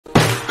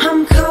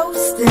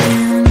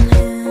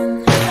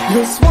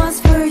This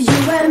one's for you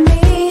and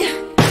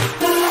me.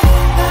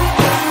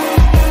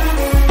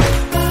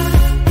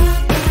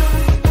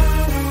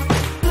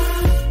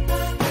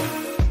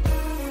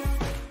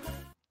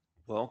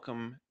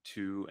 Welcome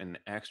to an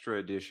extra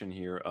edition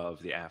here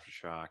of the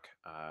Aftershock.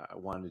 I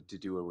wanted to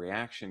do a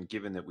reaction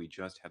given that we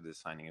just had the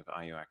signing of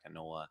Ayo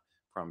Akinola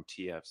from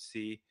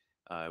TFC.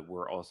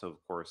 We're also,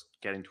 of course,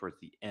 getting towards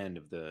the end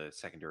of the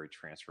secondary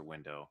transfer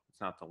window.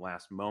 It's not the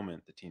last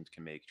moment the teams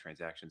can make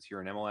transactions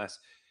here in MLS,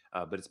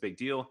 but it's a big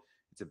deal.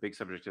 It's a big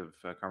subject of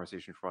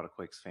conversation for a lot of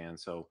Quakes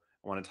fans. So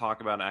I want to talk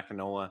about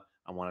Akinola.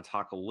 I want to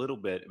talk a little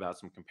bit about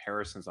some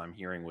comparisons I'm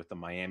hearing with the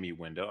Miami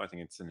window. I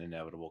think it's an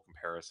inevitable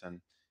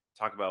comparison.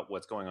 Talk about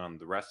what's going on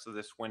the rest of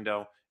this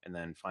window, and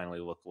then finally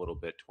look a little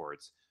bit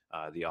towards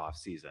the off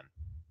season.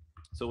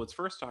 So let's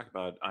first talk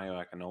about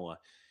Ayo Akinola,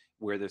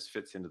 where this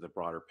fits into the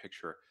broader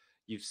picture.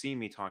 You've seen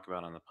me talk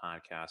about on the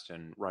podcast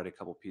and write a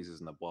couple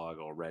pieces in the blog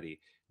already.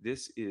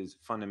 This is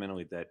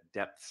fundamentally that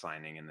depth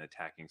signing in the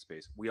attacking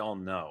space. We all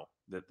know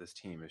that this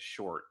team is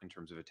short in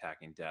terms of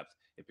attacking depth,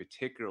 and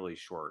particularly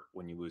short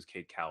when you lose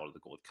Cade Cowell to the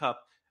Gold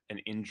Cup. An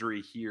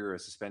injury here, a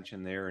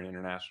suspension there, an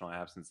international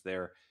absence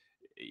there.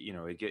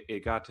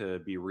 It got to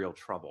be real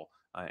trouble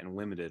and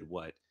limited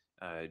what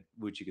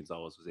Luchi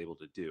Gonzalez was able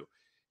to do.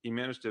 He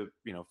managed to,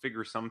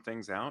 figure some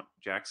things out.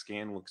 Jack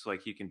Scan looks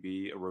like he can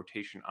be a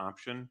rotation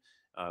option.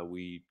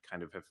 We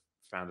kind of have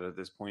found out at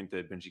this point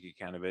that Benji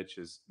Kikanovic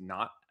is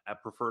not a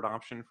preferred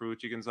option for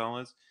Luchi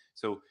Gonzalez.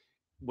 So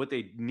what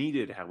they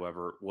needed,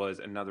 however, was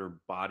another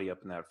body up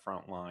in that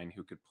front line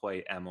who could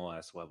play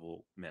MLS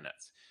level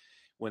minutes.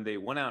 When they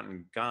went out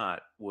and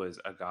got was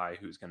a guy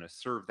who's going to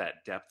serve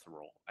that depth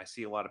role. I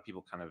see a lot of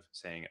people kind of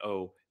saying,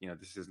 oh,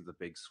 this isn't the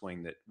big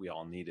swing that we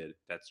all needed.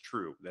 That's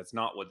true. That's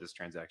not what this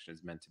transaction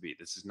is meant to be.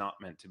 This is not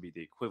meant to be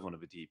the equivalent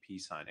of a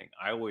DP signing.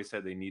 I always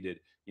said they needed,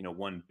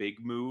 one big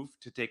move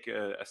to take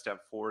a step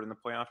forward in the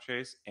playoff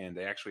chase, and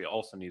they actually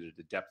also needed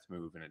a depth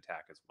move in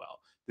attack as well.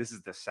 This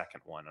is the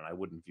second one, and I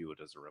wouldn't view it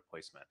as a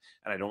replacement.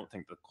 And I don't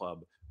think the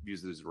club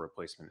views it as a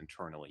replacement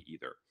internally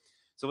either.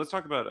 So let's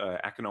talk about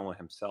Akinola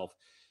himself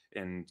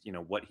and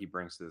what he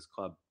brings to this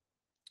club.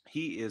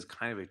 He is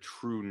kind of a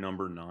true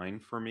number 9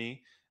 for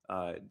me.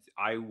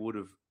 I would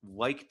have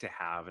liked to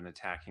have an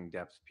attacking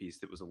depth piece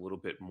that was a little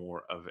bit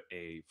more of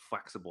a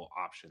flexible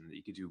option that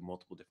you could do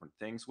multiple different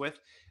things with.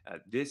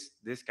 This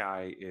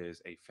guy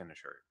is a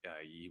finisher.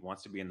 He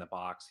wants to be in the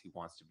box. He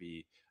wants to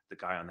be the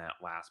guy on that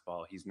last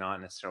ball. He's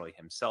not necessarily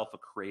himself a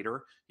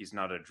creator. He's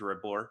not a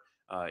dribbler.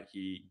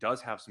 He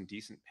does have some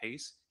decent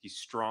pace. He's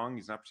strong.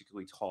 He's not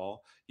particularly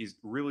tall. He's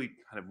really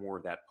kind of more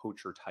of that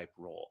poacher type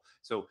role.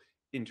 So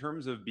in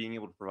terms of being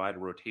able to provide a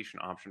rotation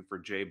option for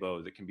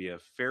Jabo that can be a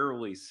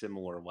fairly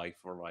similar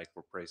like-for-like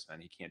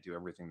replacement, he can't do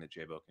everything that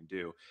Jabo can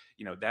do.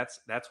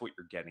 That's what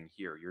you're getting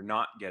here. You're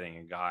not getting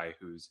a guy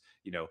who's,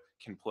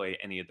 can play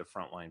any of the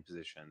frontline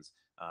positions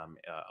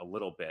a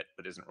little bit,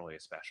 but isn't really a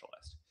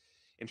specialist.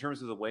 In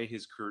terms of the way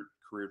his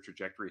career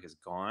trajectory has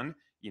gone,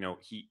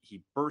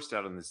 he burst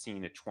out on the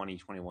scene at 20,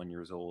 21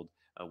 years old,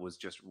 was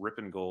just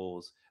ripping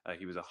goals.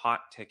 He was a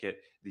hot ticket.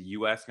 The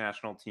U.S.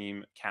 national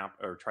team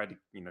tried to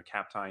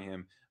cap tie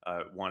him,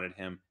 wanted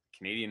him.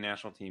 Canadian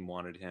national team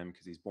wanted him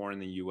because he's born in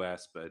the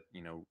U.S. but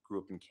grew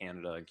up in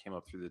Canada and came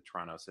up through the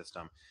Toronto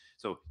system.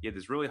 So he had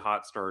this really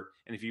hot start.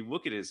 And if you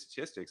look at his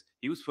statistics,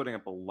 he was putting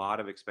up a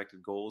lot of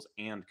expected goals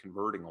and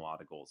converting a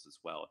lot of goals as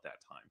well at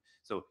that time.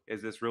 So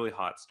it's this really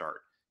hot start.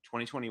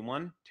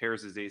 2021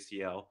 tears his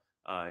ACL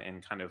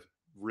and kind of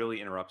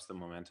really interrupts the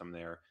momentum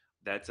there.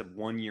 That's a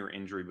 1-year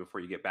injury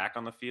before you get back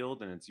on the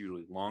field, and it's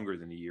usually longer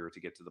than a year to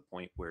get to the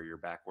point where you're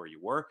back where you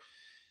were.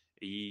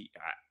 He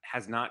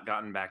has not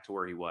gotten back to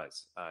where he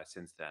was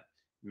since then.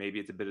 Maybe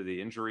it's a bit of the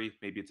injury.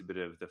 Maybe it's a bit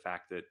of the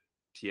fact that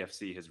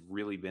TFC has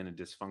really been a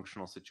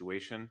dysfunctional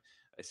situation.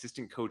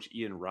 Assistant coach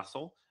Ian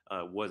Russell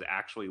was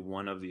actually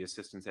one of the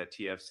assistants at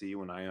TFC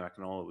when Ayo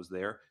Akinola was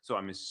there. So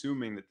I'm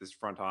assuming that this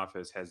front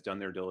office has done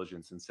their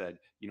diligence and said,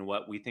 you know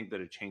what, we think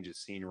that a change of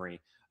scenery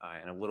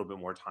and a little bit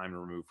more time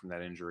removed from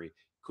that injury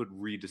could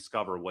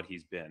rediscover what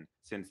he's been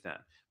since then.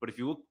 But if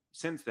you look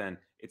since then,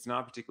 it's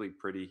not particularly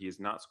pretty. He has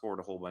not scored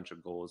a whole bunch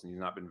of goals, and he's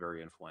not been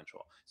very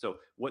influential. So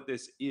what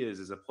this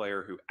is a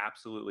player who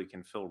absolutely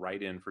can fill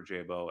right in for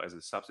Jabo as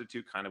a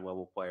substitute kind of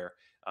level player.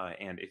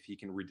 And if he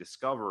can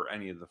rediscover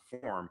any of the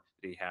form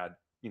that he had,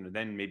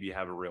 then maybe you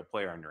have a real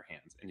player on your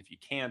hands. And if you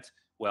can't,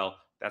 well,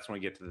 that's when we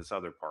get to this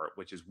other part,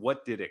 which is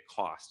what did it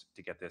cost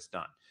to get this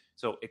done?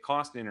 So it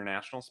cost an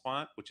international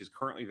spot, which is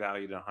currently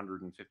valued at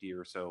 150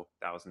 or so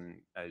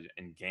thousand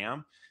in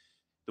GAM.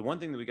 The one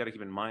thing that we got to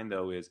keep in mind,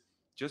 though, is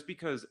just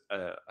because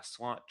a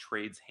slot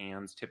trades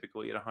hands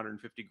typically at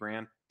 150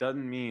 grand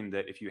doesn't mean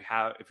that if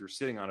you're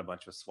sitting on a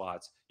bunch of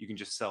slots, you can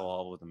just sell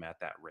all of them at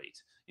that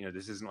rate.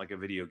 This isn't like a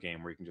video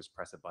game where you can just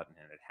press a button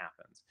and it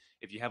happens.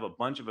 If you have a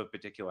bunch of a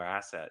particular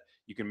asset,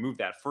 you can move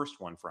that first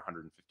one for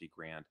 150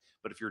 grand.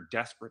 But if you're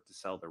desperate to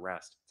sell the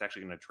rest, it's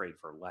actually going to trade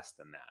for less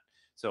than that.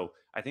 So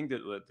I think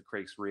that what the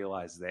Quakes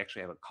realize is they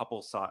actually have a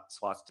couple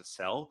slots to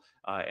sell,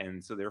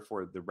 and so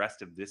therefore the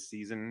rest of this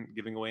season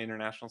giving away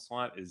international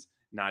slot is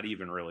not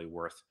even really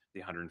worth the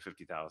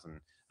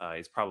 150,000.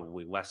 It's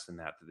probably less than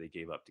that they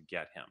gave up to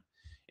get him.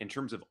 In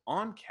terms of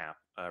on cap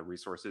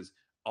resources,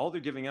 all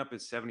they're giving up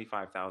is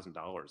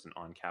 $75,000 in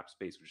on cap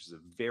space, which is a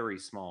very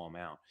small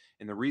amount.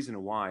 And the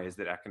reason why is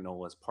that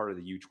Akinola is part of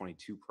the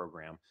U22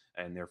 program,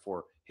 and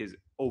therefore his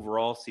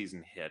overall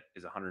season hit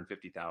is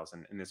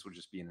 150,000, and this would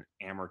just be an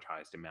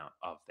amortized amount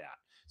of that.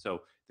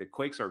 So the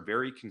Quakes are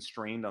very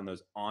constrained on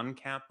those on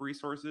cap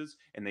resources,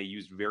 and they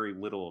used very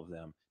little of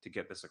them to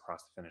get this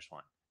across the finish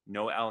line.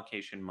 No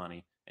allocation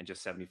money and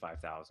just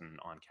 75,000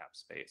 on cap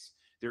space.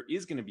 There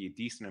is going to be a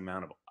decent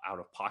amount of out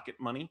of pocket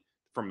money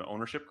from the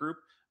ownership group,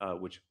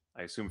 which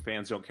I assume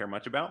fans don't care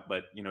much about,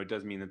 but it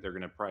does mean that they're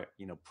going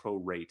to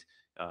prorate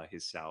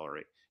his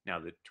salary now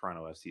that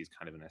Toronto FC is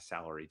kind of in a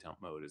salary dump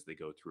mode as they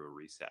go through a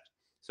reset.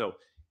 So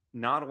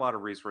not a lot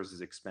of resources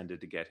expended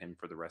to get him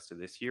for the rest of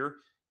this year.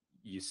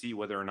 You see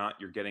whether or not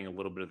you're getting a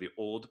little bit of the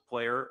old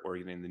player or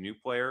getting the new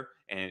player.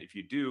 And if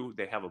you do,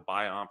 they have a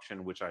buy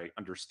option, which I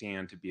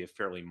understand to be a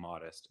fairly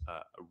modest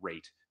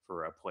rate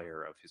for a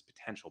player of his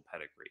potential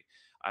pedigree.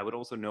 I would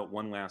also note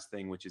one last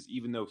thing, which is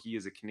even though he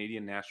is a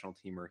Canadian national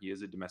teamer, he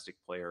is a domestic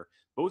player,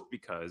 both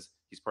because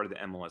he's part of the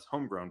MLS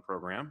homegrown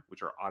program,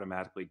 which are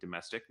automatically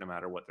domestic no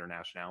matter what their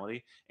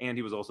nationality, and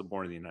he was also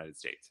born in the United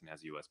States and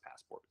has a U.S.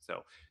 passport.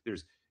 So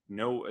there's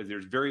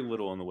very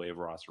little in the way of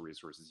roster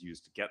resources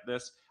used to get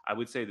this. I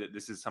would say that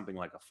this is something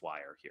like a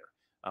flyer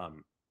here.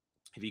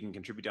 If he can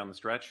contribute down the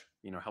stretch,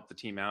 help the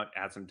team out,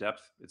 add some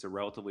depth, it's a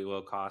relatively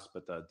low cost,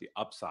 but the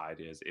upside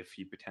is if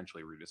he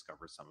potentially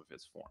rediscovers some of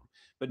his form.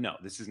 But no,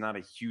 this is not a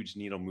huge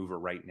needle mover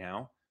right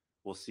now.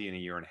 We'll see in a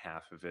year and a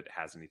half if it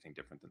has anything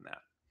different than that.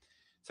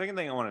 Second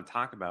thing I want to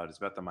talk about is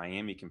about the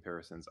Miami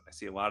comparisons. I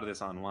see a lot of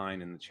this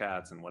online in the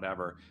chats and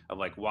whatever of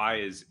like, why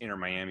is Inter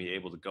Miami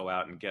able to go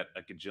out and get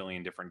a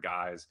gajillion different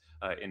guys,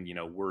 and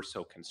we're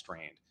so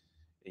constrained.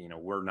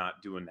 We're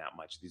not doing that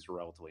much. These are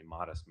relatively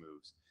modest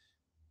moves.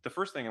 The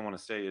first thing I want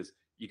to say is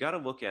you got to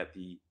look at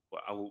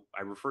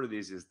I refer to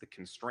these as the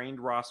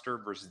constrained roster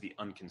versus the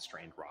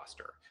unconstrained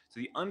roster. So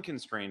the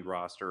unconstrained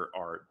roster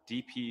are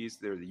DPs.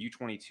 They're the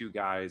U22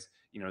 guys.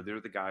 They're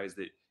the guys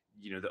that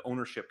the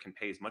ownership can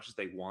pay as much as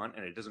they want,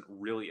 and it doesn't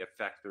really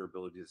affect their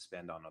ability to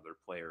spend on other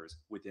players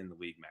within the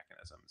league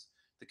mechanisms.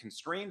 The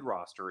constrained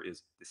roster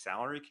is the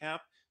salary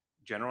cap,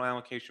 general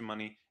allocation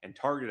money, and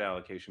target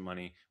allocation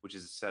money, which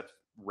is a set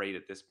rate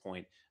at this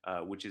point,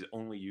 which is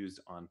only used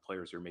on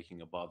players who are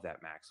making above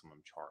that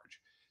maximum charge.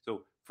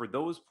 So for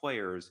those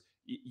players,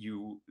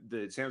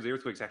 the San Jose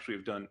Earthquakes actually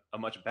have done a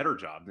much better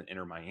job than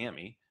Inter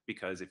Miami,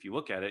 because if you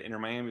look at it, Inter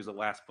Miami is the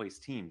last place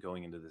team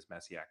going into this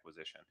messy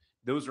acquisition.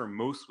 Those are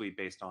mostly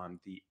based on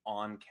the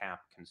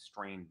on-cap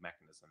constrained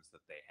mechanisms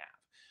that they have.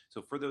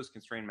 So for those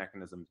constrained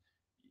mechanisms,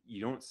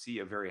 you don't see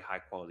a very high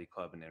quality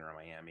club in Inter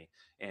Miami.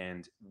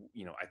 And,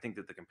 I think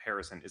that the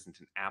comparison isn't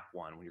an apt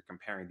one when you're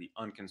comparing the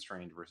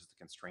unconstrained versus the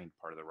constrained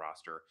part of the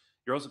roster.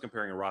 You're also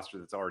comparing a roster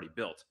that's already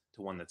built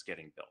to one that's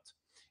getting built.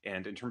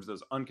 And in terms of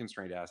those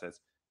unconstrained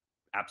assets,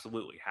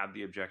 absolutely have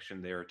the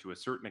objection there to a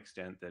certain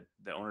extent that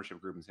the ownership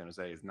group in San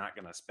Jose is not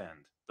going to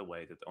spend the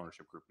way that the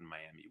ownership group in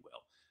Miami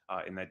will.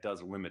 And that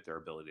does limit their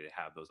ability to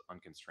have those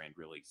unconstrained,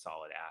 really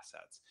solid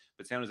assets.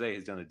 But San Jose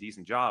has done a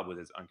decent job with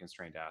its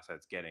unconstrained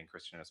assets, getting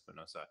Christian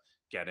Espinosa,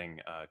 getting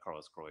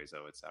Carlos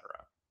Croizo, etc.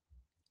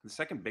 The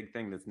second big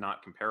thing that's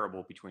not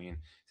comparable between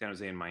San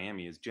Jose and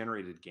Miami is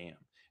generated GAM.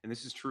 And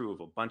this is true of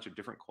a bunch of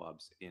different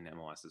clubs in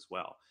MLS as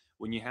well.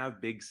 When you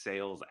have big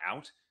sales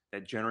out,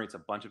 that generates a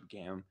bunch of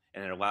GAM,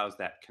 and it allows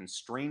that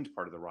constrained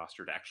part of the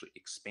roster to actually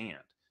expand.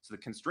 So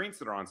the constraints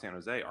that are on San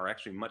Jose are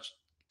actually much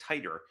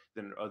tighter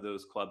than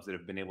those clubs that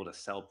have been able to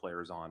sell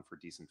players on for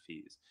decent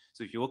fees.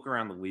 So if you look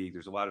around the league,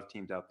 there's a lot of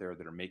teams out there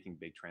that are making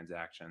big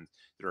transactions,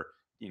 that are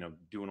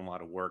doing a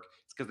lot of work.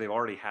 It's because they've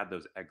already had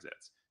those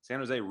exits. San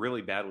Jose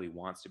really badly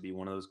wants to be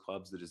one of those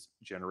clubs that is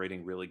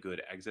generating really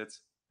good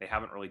exits. They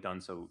haven't really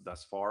done so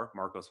thus far.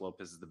 Marcos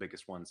Lopez is the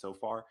biggest one so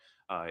far,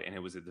 and it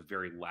was at the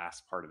very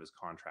last part of his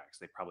contract.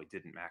 So they probably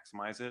didn't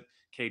maximize it.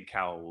 Cade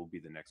Cowell will be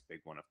the next big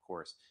one, of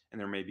course, and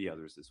there may be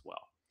others as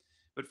well.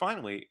 But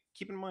finally,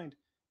 keep in mind,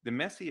 the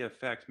Messi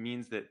effect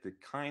means that the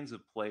kinds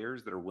of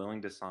players that are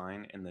willing to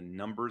sign and the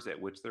numbers at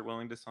which they're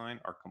willing to sign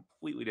are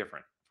completely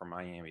different for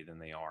Miami than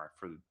they are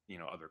for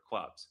other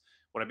clubs.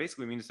 What I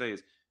basically mean to say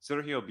is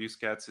Sergio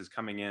Busquets is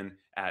coming in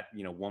at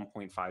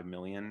 1.5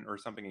 million or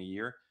something a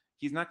year.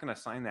 He's not going to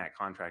sign that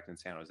contract in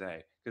San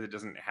Jose because it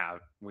doesn't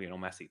have Lionel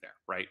Messi there,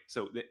 right?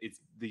 So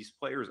these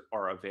players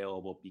are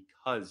available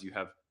because you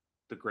have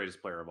the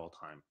greatest player of all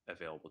time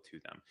available to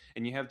them,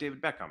 and you have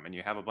David Beckham, and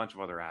you have a bunch of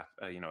other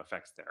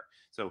effects there.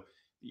 So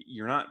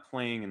you're not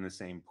playing in the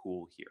same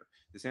pool here.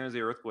 The San Jose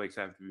Earthquakes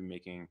have to be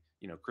making,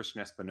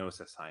 Christian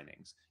Espinosa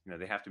signings.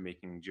 They have to be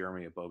making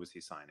Jeremy Ebobisse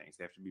signings.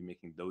 They have to be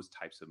making those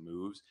types of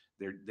moves.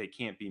 They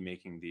can't be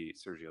making the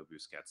Sergio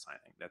Busquets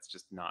signing. That's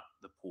just not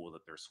the pool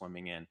that they're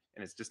swimming in,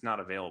 and it's just not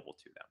available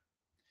to them.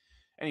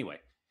 Anyway,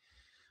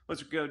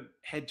 Let's go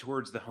head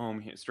towards the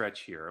home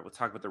stretch here. Let's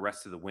talk about the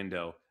rest of the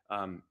window.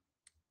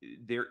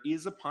 There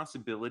is a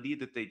possibility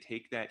that they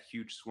take that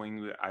huge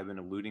swing that I've been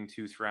alluding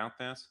to throughout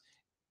this.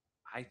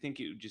 I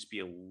think it would just be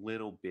a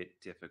little bit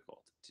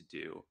difficult to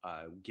do,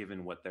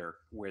 given what they're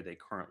where they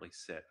currently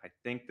sit. I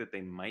think that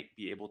they might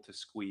be able to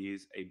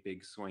squeeze a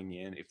big swing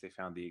in if they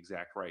found the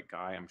exact right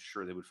guy. I'm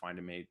sure they would find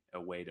a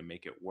way to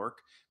make it work,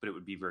 but it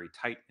would be very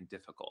tight and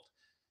difficult.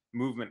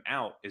 Movement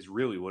out is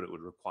really what it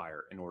would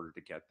require in order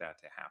to get that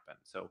to happen.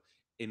 So,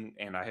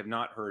 and I have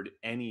not heard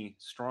any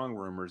strong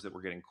rumors that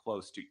we're getting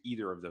close to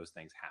either of those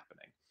things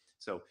happening.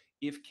 So,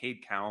 if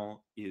Cade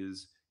Cowell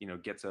is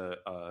gets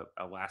a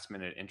last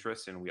minute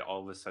interest and we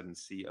all of a sudden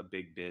see a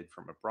big bid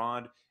from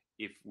abroad,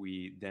 if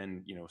we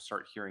then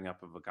start hearing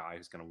up of a guy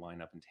who's going to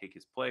line up and take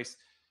his place,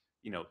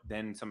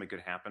 then something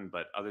could happen.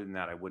 But other than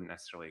that, I wouldn't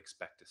necessarily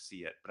expect to see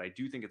it. But I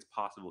do think it's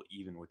possible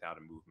even without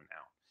a movement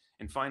out.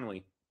 And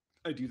finally,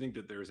 I do think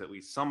that there's at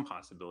least some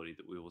possibility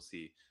that we will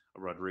see a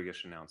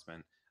Rodriguez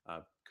announcement,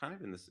 kind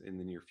of in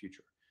the near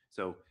future.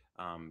 So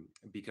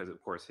because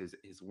of course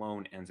his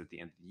loan ends at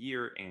the end of the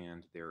year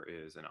and there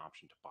is an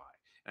option to buy.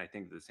 And I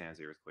think that the San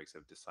Jose Earthquakes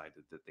have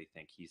decided that they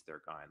think he's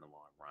their guy in the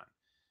long run.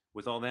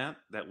 With all that,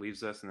 that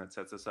leaves us and that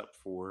sets us up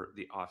for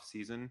the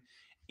offseason.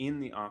 In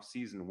the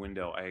offseason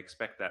window, I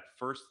expect that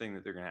first thing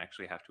that they're going to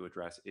actually have to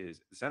address is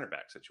the center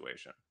back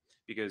situation,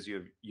 because you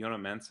have Yona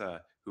Mensah,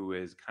 who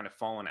is kind of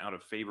fallen out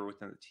of favor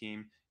within the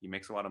team. He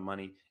makes a lot of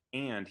money,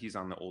 and he's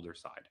on the older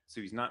side.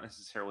 So he's not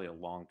necessarily a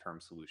long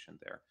term solution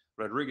there.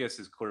 Rodriguez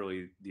is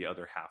clearly the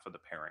other half of the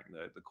pairing.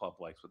 The club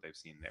likes what they've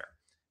seen there.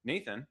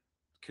 Nathan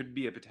could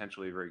be a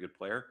potentially very good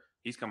player.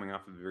 He's coming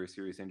off of a very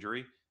serious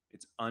injury.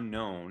 It's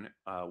unknown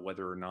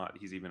whether or not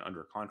he's even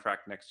under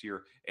contract next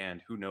year,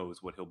 and who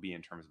knows what he'll be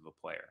in terms of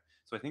a player.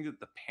 So I think that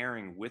the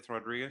pairing with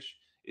Rodriguez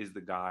is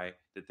the guy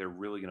that they're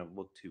really going to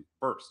look to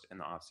first in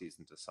the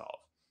offseason to solve.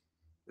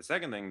 The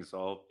second thing to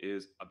solve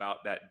is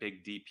about that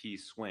big DP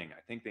swing. I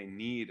think they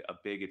need a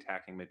big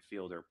attacking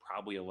midfielder,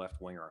 probably a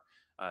left winger,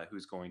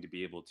 who's going to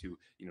be able to,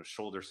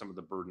 shoulder some of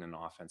the burden in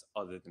offense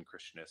other than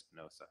Christian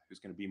Espinosa, who's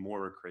going to be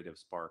more of a creative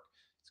spark.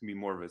 It's going to be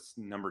more of a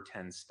number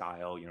 10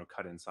 style,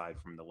 cut inside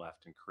from the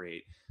left and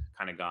create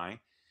kind of guy.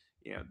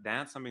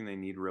 That's something they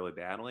need really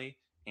badly.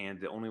 And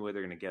the only way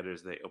they're going to get it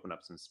is they open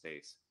up some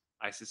space.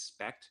 I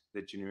suspect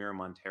that Janir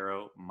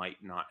Montero might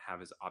not have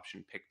his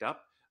option picked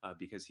up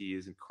because he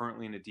is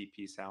currently in a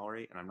DP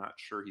salary, and I'm not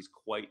sure he's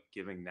quite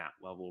giving that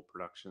level of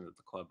production that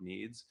the club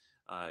needs.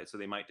 So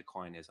they might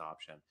decline his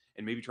option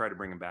and maybe try to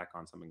bring him back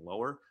on something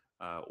lower,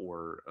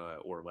 or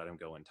let him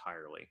go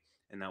entirely.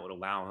 And that would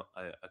allow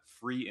a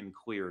free and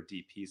clear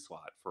DP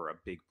slot for a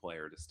big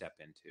player to step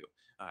into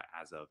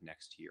as of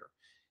next year.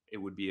 It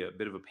would be a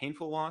bit of a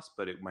painful loss,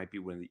 but it might be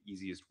one of the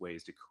easiest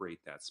ways to create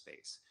that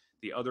space.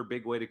 The other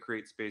big way to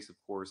create space, of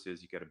course,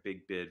 is you get a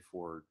big bid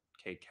for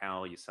Cade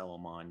Cowell, you sell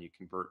him on, you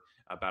convert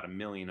about $1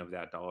 million of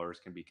that dollars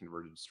can be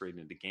converted straight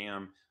into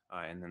GAM,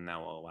 and then that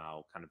will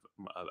allow kind of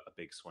a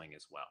big swing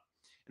as well.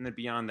 And then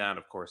beyond that,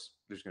 of course,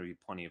 there's going to be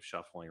plenty of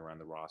shuffling around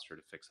the roster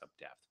to fix up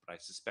depth. But I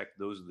suspect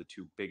those are the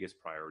two biggest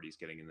priorities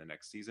getting in the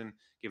next season,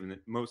 given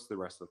that most of the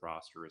rest of the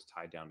roster is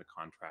tied down to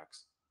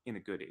contracts in a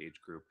good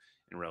age group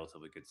and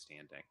relatively good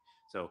standing.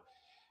 So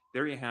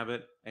there you have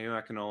it.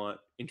 Ayo Akinola,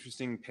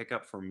 interesting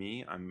pickup for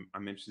me. I'm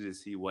interested to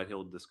see what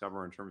he'll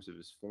discover in terms of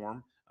his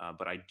form,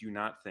 but I do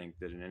not think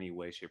that in any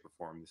way, shape, or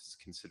form this is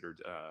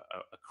considered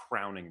a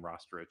crowning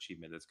roster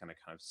achievement that's going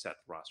to kind of set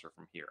the roster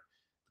from here.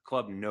 The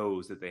club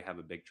knows that they have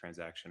a big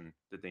transaction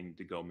that they need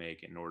to go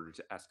make in order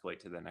to escalate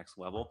to the next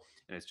level,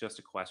 and it's just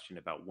a question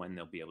about when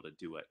they'll be able to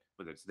do it,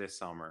 whether it's this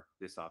summer,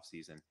 this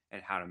offseason,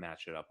 and how to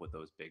match it up with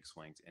those big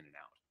swings in and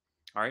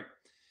out. All right.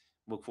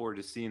 Look forward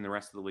to seeing the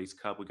rest of the Leagues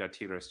Cup. We got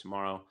Tigres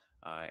tomorrow,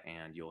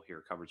 and you'll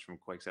hear coverage from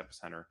Quakes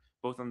Epicenter,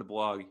 both on the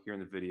blog, here in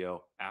the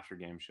video, after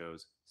game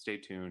shows. Stay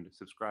tuned.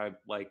 Subscribe,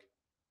 like,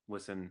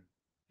 listen,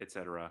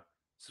 etc.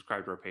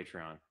 Subscribe to our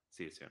Patreon.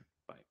 See you soon.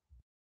 Bye.